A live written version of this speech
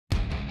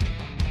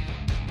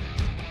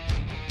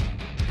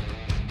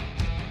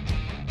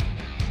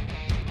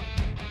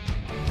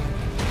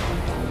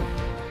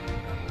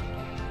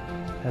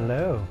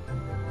Hello.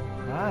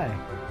 Hi.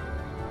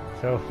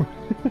 So,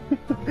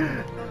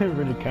 I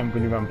really can't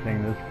believe I'm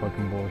playing this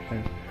fucking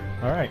bullshit.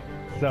 Alright,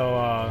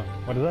 so,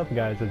 what is up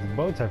guys? It's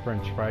Bowtie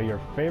French Fry,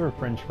 your favorite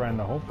French fry in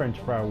the whole French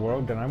fry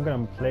world, and I'm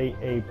gonna play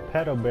a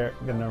PETA bear,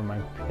 never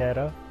mind,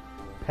 PETA,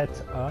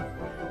 that's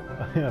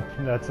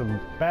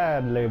a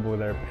bad label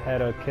there,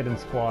 PETA Kitten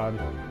Squad,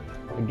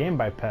 a game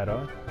by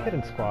PETA,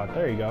 Kitten Squad,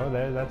 there you go,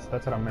 that's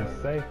what I meant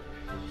to say.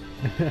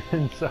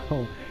 And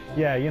so,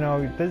 yeah, you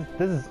know, this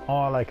is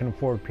all I can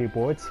afford,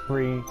 people. It's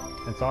free.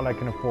 It's all I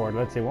can afford.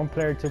 Let's say 1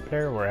 player, 2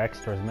 player, or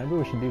extras. Maybe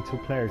we should do 2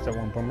 players at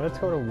one point. But let's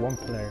go to 1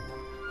 player.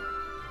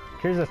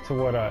 Curious as to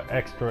what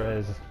extra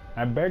is.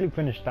 I barely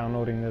finished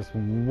downloading this.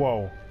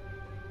 Whoa.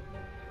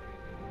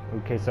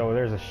 Okay, so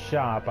there's a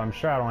shop. I'm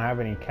sure I don't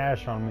have any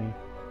cash on me.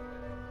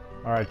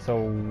 Alright,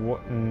 so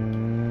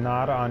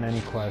not on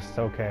any quests.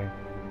 Okay.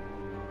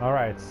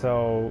 Alright,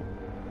 so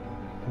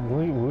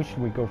who should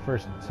we go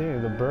first to?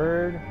 The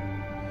bird,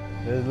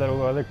 this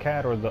little other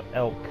cat, or the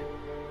elk?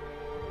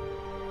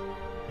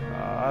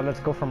 Let's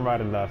go from right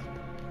to left.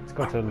 Let's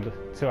go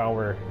to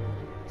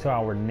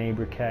our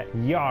neighbor cat.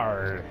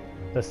 Yar!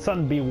 The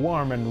sun be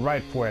warm and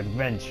ripe for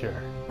adventure.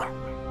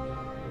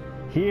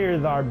 Here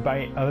there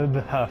be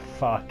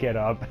fuck it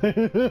up.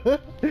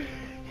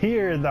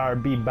 Here there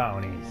be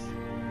bounties.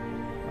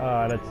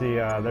 Let's see,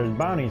 there's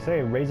bounties.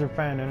 Hey, razor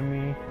fan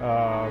enemy.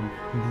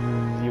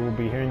 You will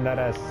be hearing that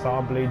as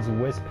saw blades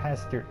whisk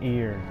past your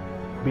ear.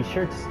 Be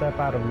sure to step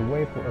out of the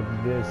way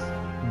of this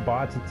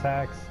bot's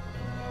attacks.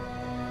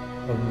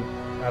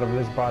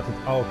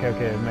 Oh,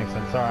 okay, it makes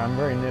sense. Sorry, I'm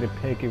very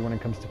nitpicky when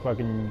it comes to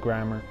fucking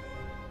grammar.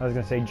 I was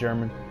gonna say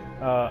German.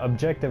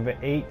 Objective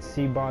 8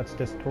 C-bots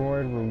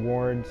destroyed.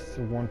 Rewards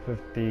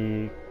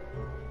 150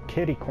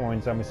 kitty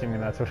coins. I'm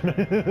assuming that's what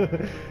it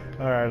is.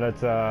 Alright,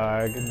 let's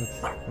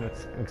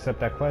accept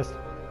that quest.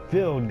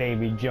 Fill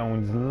Davy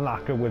Jones'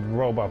 locker with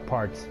robot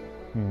parts.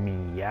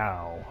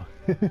 Meow.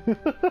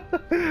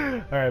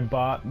 Alright,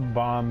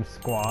 bomb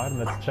squad.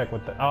 Let's check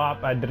what the... Oh,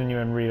 I didn't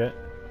even read it.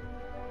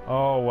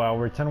 Oh, well,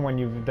 return when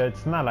you've...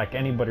 It's not like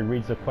anybody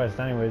reads the quest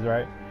anyways,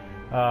 right?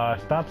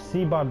 Stop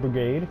C-bot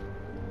brigade.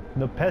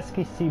 The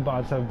pesky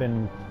C-bots have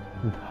been...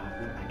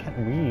 I can't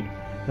read.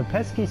 The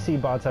pesky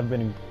C-bots have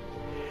been...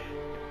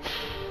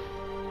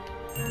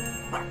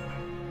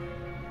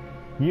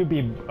 You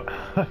be...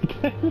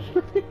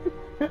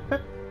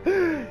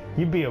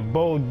 You be a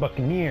bold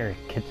buccaneer,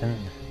 Kitten.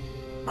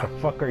 The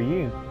fuck are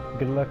you?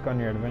 Good luck on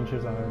your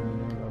adventures on...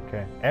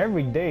 Okay.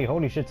 Every day?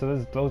 Holy shit,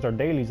 so those are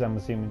dailies, I'm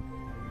assuming.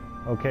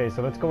 Okay,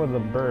 so let's go with the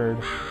bird.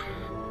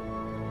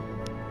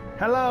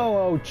 Hello,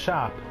 old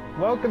chop.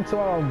 Welcome to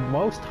our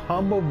most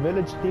humble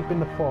village deep in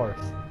the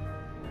forest.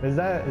 Is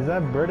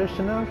that British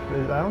enough?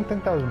 I don't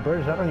think that was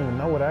British. I don't even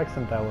know what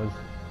accent that was.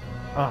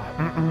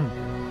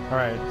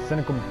 Alright,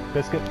 cynical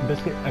biscuit,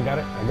 I got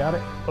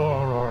it.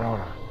 Oh.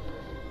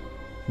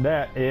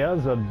 There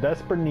is a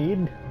desperate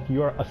need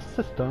your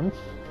assistance.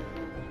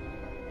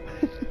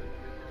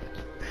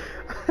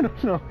 I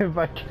don't know if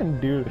I can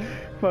do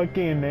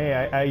fucking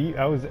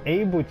I was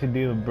able to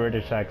do the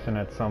British accent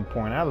at some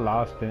point. I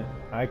lost it.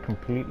 I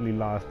completely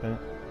lost it.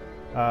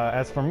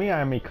 As for me, I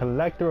am a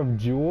collector of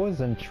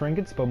jewels and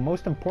trinkets, but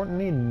most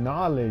importantly,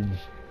 knowledge.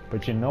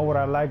 But you know what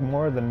I like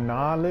more than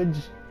knowledge?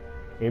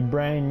 A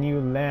brand new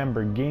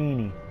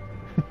Lamborghini.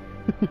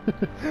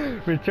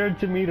 Return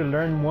to me to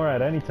learn more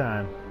at any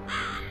time.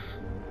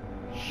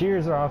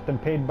 Shears are often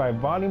paid by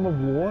volume of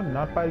wool,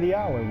 not by the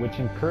hour, which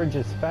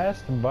encourages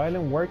fast,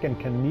 violent work and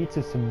can lead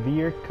to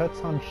severe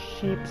cuts on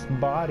sheep's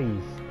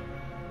bodies.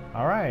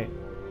 Alright.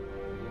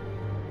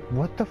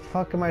 What the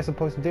fuck am I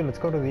supposed to do? Let's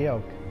go to the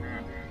elk.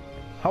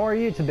 How are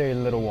you today,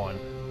 little one?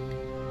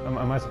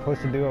 Am I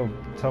supposed to do a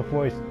tough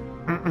voice?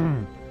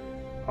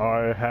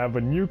 I have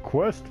a new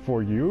quest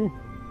for you.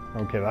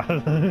 Okay,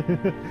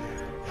 that...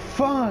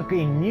 Fuck,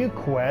 a new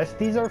quest?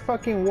 These are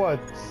fucking what?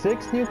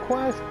 6 new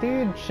quests?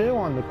 Dude, chill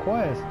on the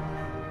quest.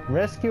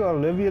 Rescue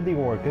Olivia the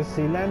Orcas.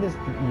 Sealand is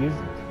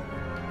used...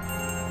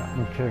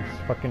 Okay,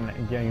 fucking...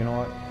 Yeah, you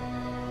know what?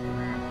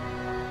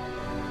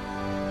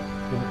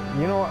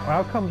 You know what?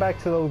 I'll come back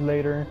to those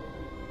later.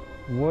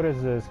 What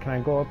is this? Can I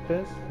go up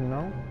this?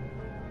 No?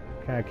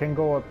 Okay, I can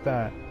go up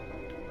that.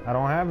 I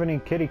don't have any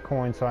kitty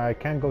coins, so I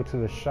can't go to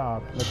the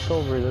shop. Let's go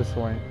over this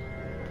way.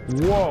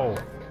 Whoa!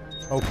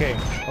 Okay,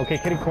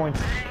 kitty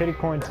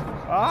coins.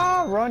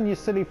 Ah, run, you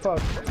silly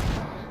fuck.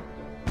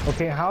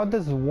 Okay, how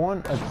does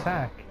one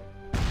attack?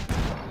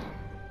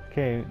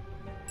 Okay.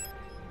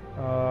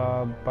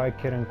 Buy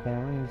kitten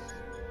coins.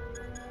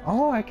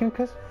 Oh, I can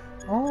cause...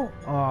 Oh,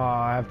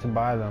 I have to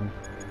buy them.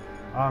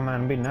 Oh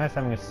man, it'd be nice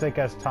having a sick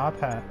ass top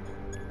hat.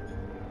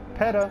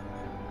 PETA.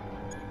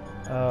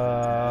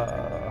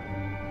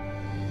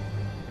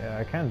 Yeah,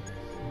 I can't.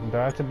 Do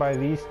I have to buy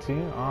these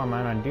too? Oh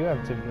man, I do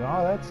have to.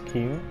 Oh, that's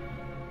cute.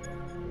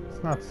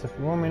 It's not so.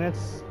 Well, I mean,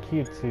 it's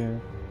cute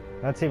too.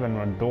 That's even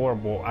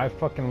adorable. I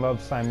fucking love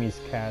Siamese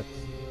cats.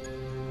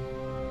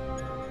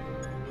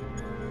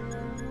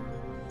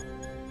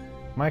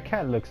 My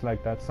cat looks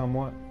like that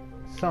somewhat.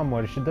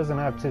 Somewhat. She doesn't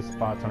have 2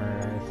 spots on her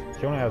eyes.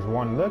 She only has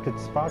 1. Look, it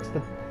spots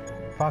the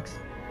Fox.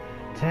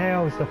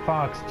 Tails the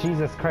fox.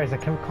 Jesus Christ, I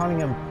kept calling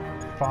him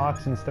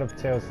Fox instead of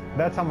Tails.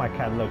 That's how my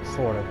cat looks,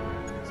 sort of.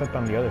 Except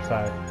on the other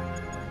side.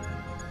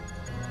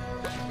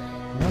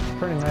 That's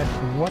pretty nice.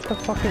 What the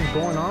fuck is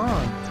going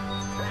on?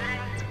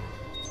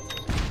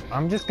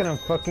 I'm just gonna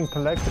fucking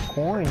collect the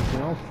coins, you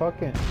know?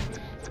 Fuck it.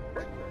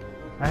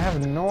 I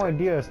have no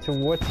idea as to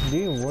what to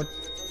do.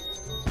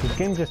 This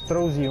game just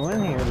throws you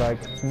in here like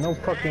no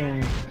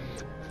fucking...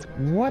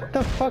 What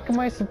the fuck am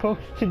I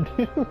supposed to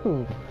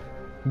do?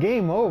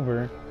 Game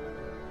over.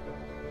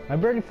 I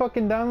barely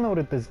fucking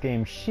downloaded this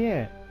game.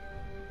 Shit.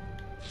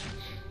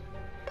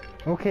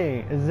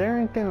 Okay, is there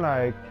anything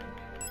like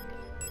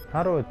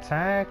how to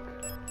attack?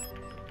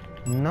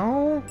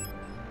 No?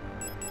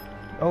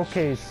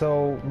 Okay,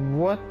 so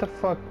what the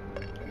fuck?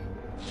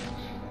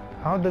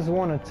 How does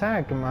one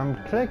attack?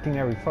 I'm clicking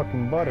every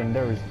fucking button.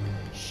 There is...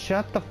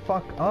 Shut the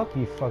fuck up,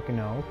 you fucking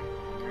elk.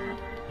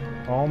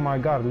 Oh my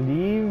god,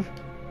 leave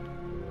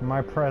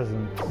my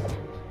presence.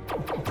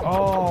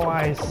 Oh,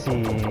 I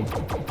see.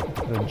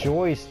 The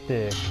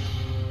joystick.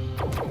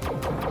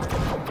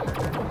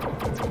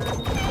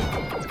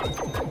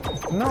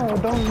 No,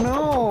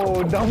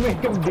 don't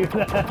make him do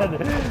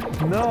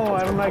that. No,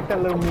 I don't like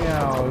that little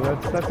meow.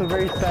 That's a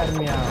very sad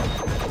meow.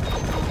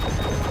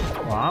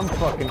 Well, I'm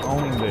fucking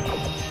owning the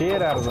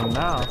shit out of them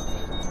now.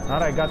 Now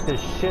that I got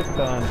this shit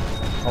done.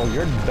 Oh,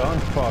 you're done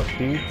fucked,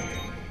 dude.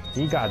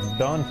 He got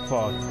done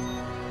fucked.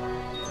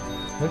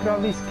 Look at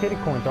all these kitty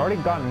coins. I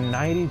already got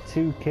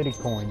 92 kitty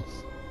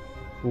coins.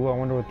 Ooh, I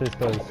wonder what this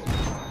does.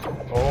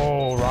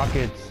 Oh,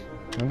 rockets.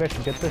 Maybe I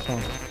should get this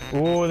one.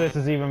 Ooh, this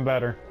is even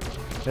better.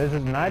 This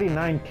is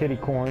 99 kitty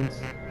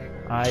coins.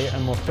 I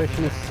am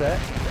officially set.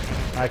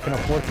 I can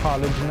afford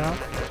college now.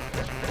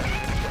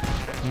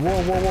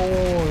 Whoa, whoa, whoa,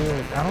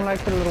 whoa. I don't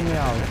like the little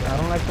meows. I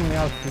don't like the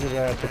meows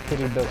that the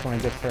kitty does when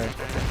it gets hurt.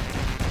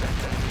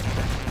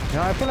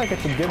 Now I feel like I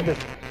should give this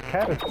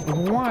cat a...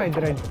 Why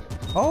did I...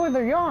 Oh,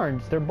 they're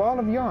yarns. They're ball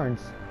of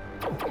yarns.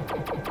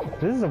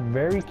 This is a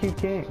very cute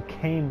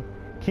game.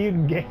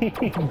 Cute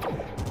game.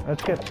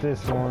 Let's get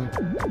this one.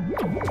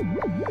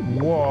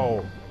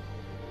 Whoa.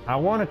 I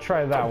want to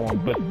try that one,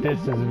 but this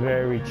is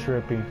very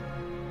trippy.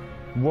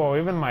 Whoa,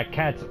 even my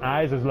cat's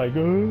eyes is like...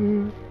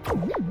 Alright,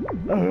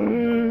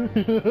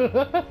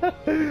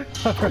 it's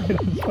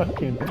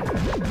fucking...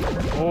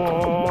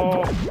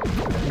 Oh,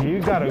 you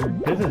gotta...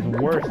 This is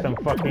worse than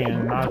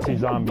fucking Nazi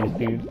zombies,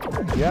 dude.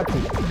 You have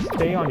to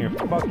stay on your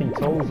fucking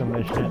toes in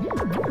this shit.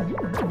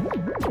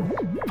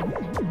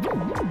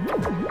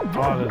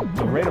 Oh,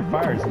 the rate of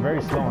fire is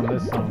very slow on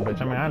this son,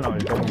 bitch. I mean, I know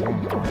it's going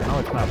wrong. I know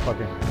it's not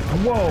fucking...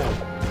 Whoa!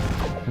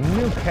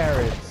 New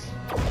carrots.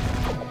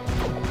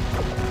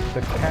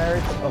 The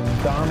carrots of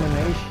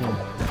domination.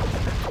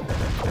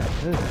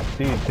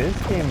 This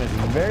game is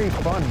very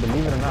fun,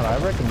 believe it or not. I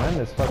recommend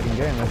this fucking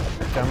game.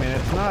 I mean,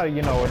 it's not,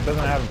 you know, it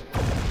doesn't have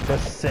the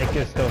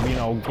sickest of, you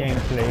know,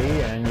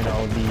 gameplay and, you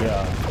know, the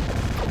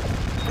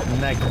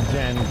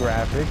next-gen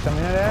graphics. I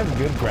mean, it has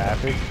good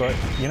graphics, but,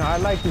 you know, I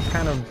like this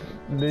kind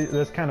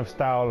of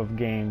style of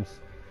games.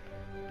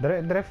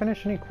 Did I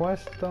finish any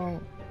quests, though?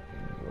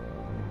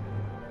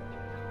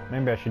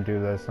 Maybe I should do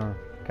this, huh?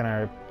 Can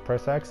I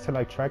press X to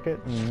like track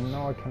it?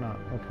 No, I cannot.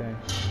 Okay.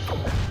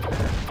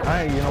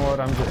 Alright, you know what?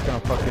 I'm just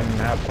gonna fucking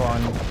have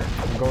fun.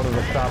 Go to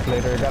the shop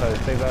later. Gotta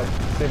save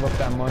up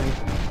that money.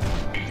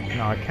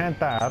 No, I can't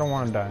die. I don't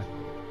want to die.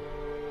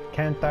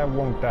 Can't die,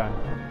 won't die.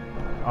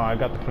 Oh, I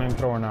got the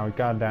flamethrower now.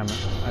 God damn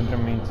it. I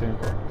didn't mean to.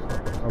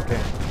 Okay.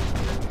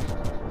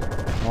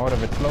 What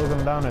if it slows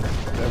them down? It's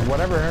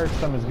whatever hurts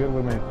them is good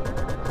with me.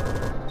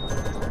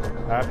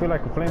 I feel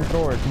like a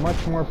flamethrower is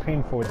much more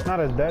painful. It's not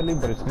as deadly,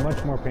 but it's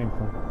much more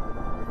painful.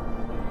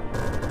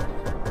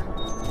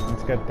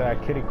 Let's get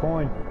that kitty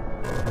coin.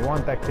 I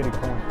want that kitty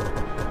coin.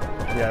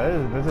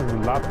 Yeah, this is a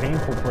lot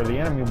painful for the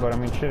enemy, but I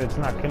mean, shit, it's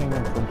not killing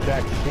them for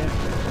jack shit.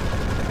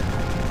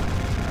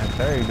 Alright,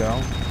 there you go.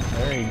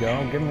 There you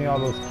go. Give me all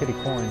those kitty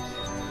coins.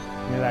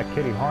 Give me that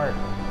kitty heart.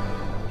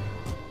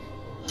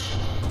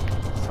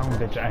 Son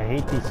of a bitch, I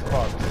hate these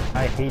fucks.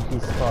 I hate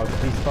these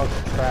fucks. These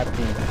fucks trap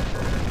me.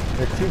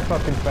 They're too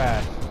fucking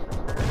fast.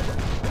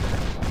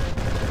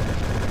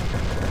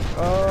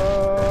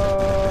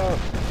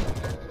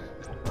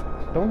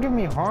 Don't give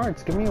me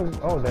hearts. Give me a...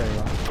 Oh, there you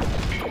go.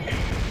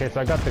 Okay,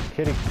 so I got the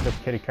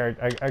kitty carrot.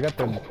 I got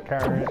the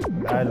carrot.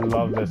 I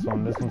love this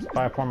one. This one's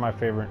by far my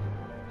favorite.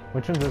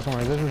 Which one's this one?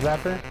 Is this a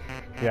zapper?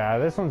 Yeah,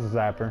 this one's a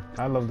zapper.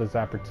 I love the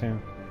zapper too.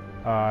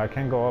 I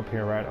can't go up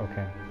here, right?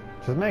 Okay.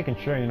 Just making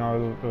sure, you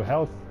know, the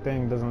health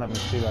thing doesn't let me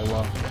see that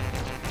well.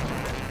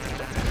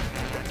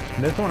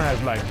 This one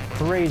has like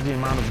crazy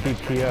amount of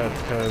DPS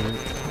because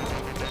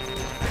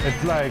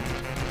it's like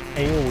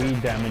AoE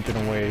damage in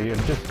a way. It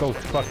just goes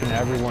fucking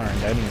everywhere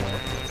and anywhere.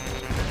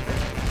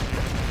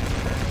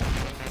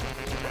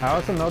 I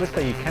also noticed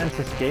that you can't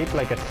escape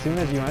like as soon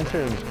as you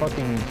enter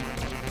fucking...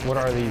 What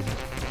are these?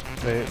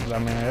 I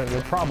mean,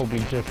 they're probably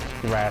just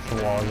grass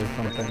walls or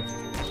something.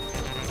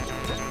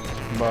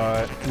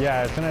 But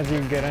yeah, as soon as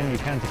you get in, you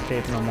can't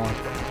escape no more.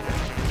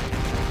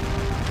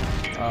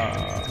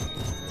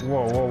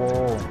 Whoa, whoa,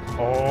 whoa,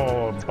 whoa.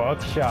 Oh,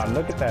 buckshot.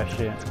 Look at that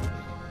shit.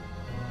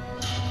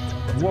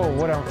 Whoa,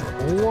 what a...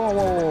 Whoa,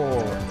 whoa,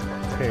 whoa.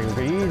 Okay,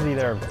 easy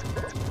there.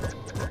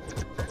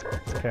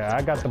 Okay,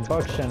 I got the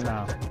buckshot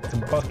now. The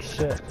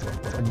buckshot.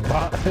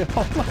 The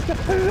oh my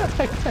god,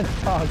 I can't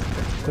talk.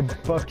 The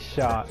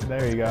buckshot.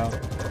 There you go.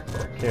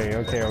 Okay,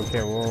 okay,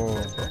 okay,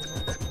 whoa.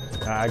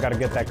 I gotta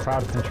get that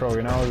crowd control,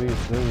 you know?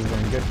 This is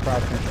some good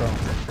crowd control.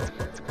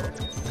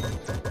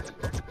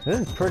 This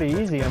is pretty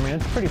easy. I mean,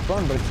 it's pretty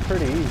fun, but it's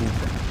pretty easy.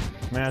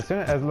 Man, as soon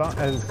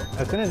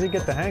as you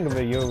get the hang of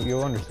it,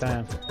 you'll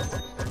understand.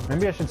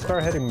 Maybe I should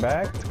start heading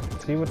back,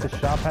 see what the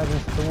shop has in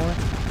store.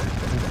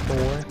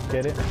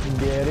 Get it,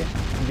 get it,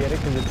 get it,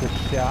 because it's a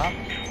shop.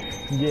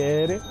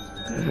 Get it.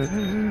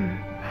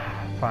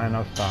 Fine,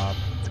 I'll stop.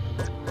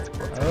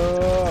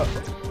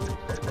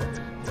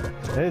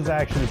 This is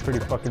actually pretty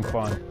fucking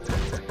fun.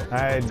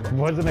 I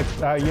wasn't,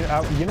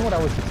 you know what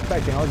I was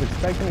expecting? I was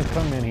expecting to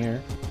come in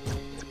here,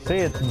 say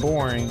it's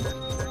boring,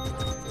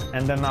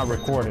 and then not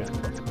record it.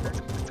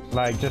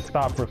 Like, just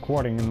stop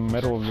recording in the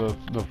middle of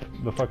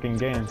the fucking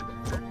game.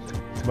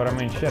 But I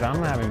mean, shit,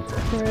 I'm having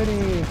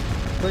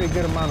pretty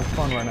good amount of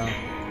fun right now.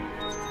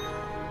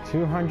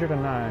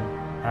 209.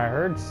 I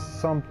heard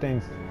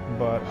something,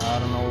 but I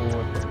don't know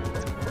what.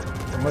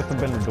 It must have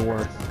been the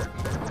doors.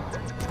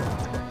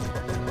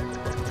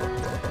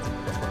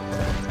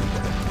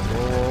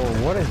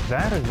 Whoa, what is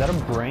that? Is that a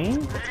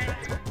brain?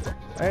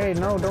 Hey,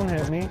 no, don't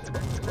hit me.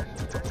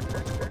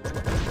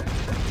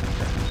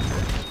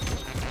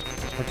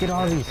 Look at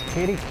all these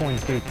kitty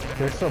coins, dude.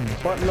 There's a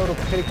buttload of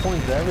kitty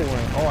coins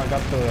everywhere. Oh, I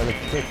got the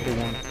electricity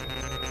one.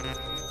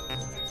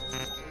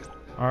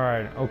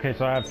 Alright, okay,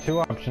 so I have two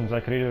options. I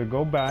could either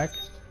go back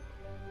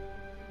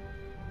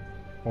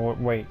or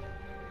wait.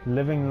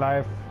 Living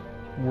life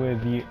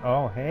with you.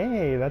 Oh,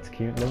 hey, that's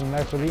cute. Living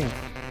life with you.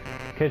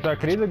 Okay, so I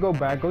could either go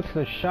back, go to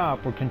the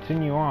shop, or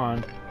continue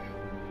on.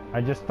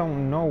 I just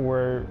don't know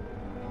where.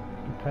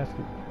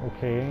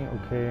 Okay,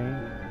 okay.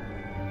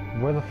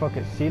 Where the fuck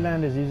is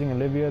Sealand is using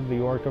Olivia the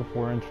Orca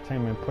for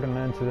entertainment. Put an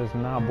end to this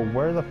now. But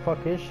where the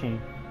fuck is she?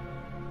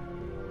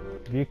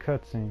 View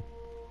cutscene.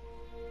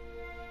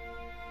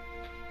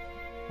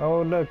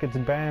 Oh look, it's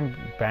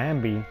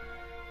Bambi.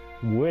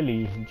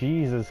 Willie.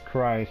 Jesus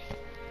Christ.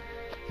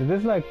 Is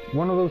this like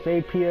one of those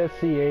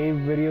APSCA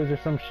videos or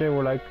some shit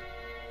where like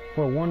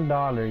for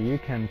 $1 you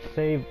can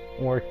save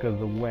Orca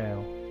the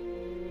whale?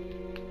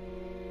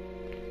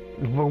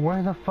 But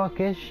where the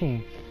fuck is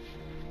she?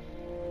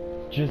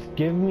 Just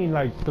give me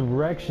like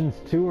directions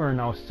to her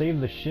and I'll save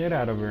the shit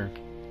out of her.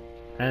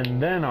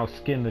 And then I'll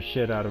skin the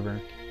shit out of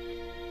her.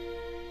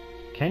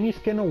 Can you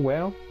skin a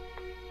whale?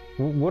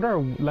 What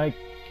are like...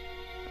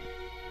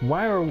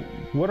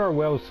 what are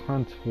whales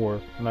hunt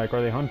for? Like,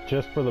 are they hunt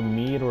just for the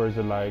meat, or is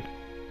it like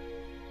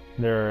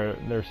their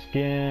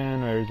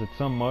skin, or is it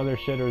some other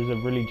shit, or is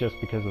it really just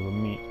because of the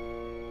meat?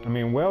 I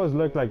mean, whales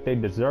look like they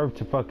deserve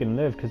to fucking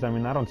live, because I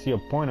mean, I don't see a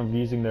point of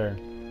using their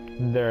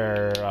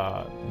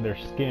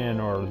skin,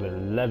 or their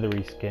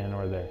leathery skin,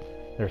 or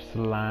their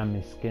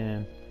slimy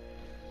skin.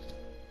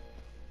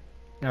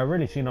 I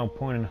really see no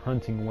point in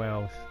hunting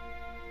whales.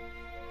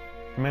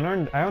 I mean,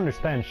 I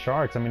understand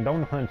sharks. I mean,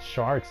 don't hunt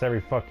sharks every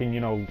fucking, you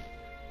know,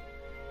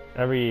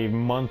 every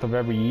month of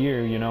every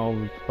year, you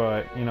know,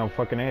 but, you know,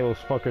 fucking hey, those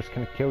fuckers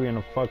can kill you in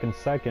a fucking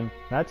second.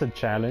 That's a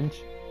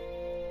challenge.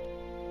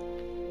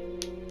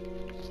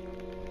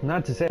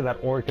 Not to say that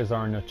orcas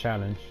aren't a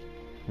challenge.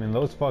 I mean,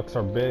 those fucks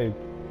are big.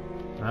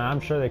 I'm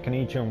sure they can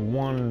eat you in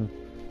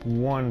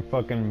one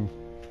fucking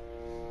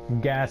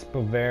gasp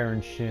of air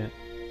and shit.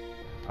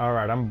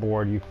 Alright, I'm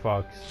bored, you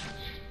fucks.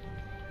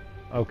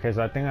 Okay,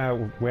 so I think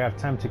we have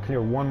time to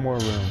clear one more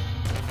room.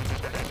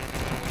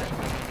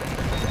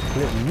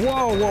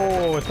 Whoa,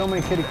 whoa, whoa, so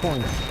many kitty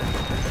coins.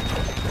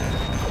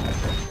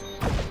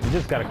 You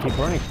just gotta keep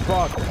running.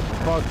 Fuck,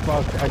 fuck,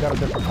 fuck. I got a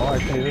different... Oh,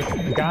 actually, this...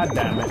 God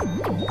damn it.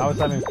 I was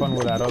having fun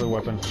with that other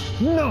weapon.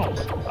 No!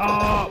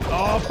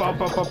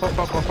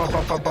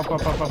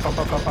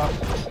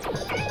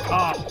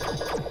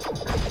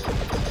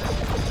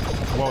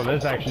 Whoa,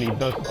 this actually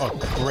does a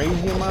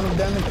crazy amount of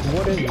damage.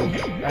 What is it?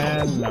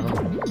 And never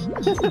mind.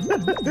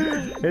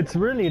 It's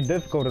really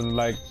difficult to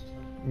like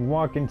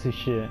walk into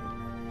shit.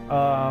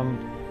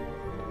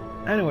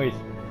 Anyways,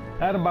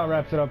 that about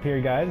wraps it up here,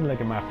 guys. Look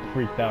at my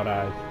freaked out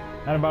eyes.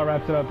 That about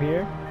wraps it up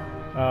here.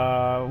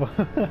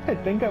 I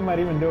think I might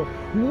even do...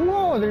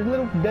 Whoa, there's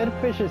little dead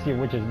fishes here,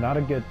 which is not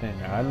a good thing.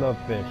 I love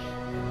fish.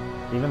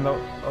 Even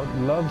though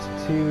loves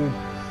to...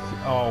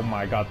 Oh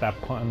my god, that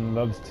pun,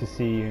 loves to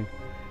see you.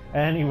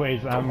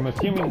 Anyways, I'm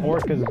assuming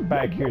Orca's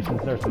back here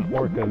since there's an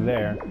Orca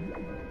there.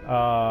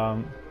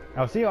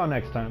 I'll see you all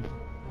next time.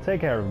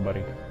 Take care,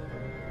 everybody.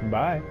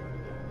 Bye.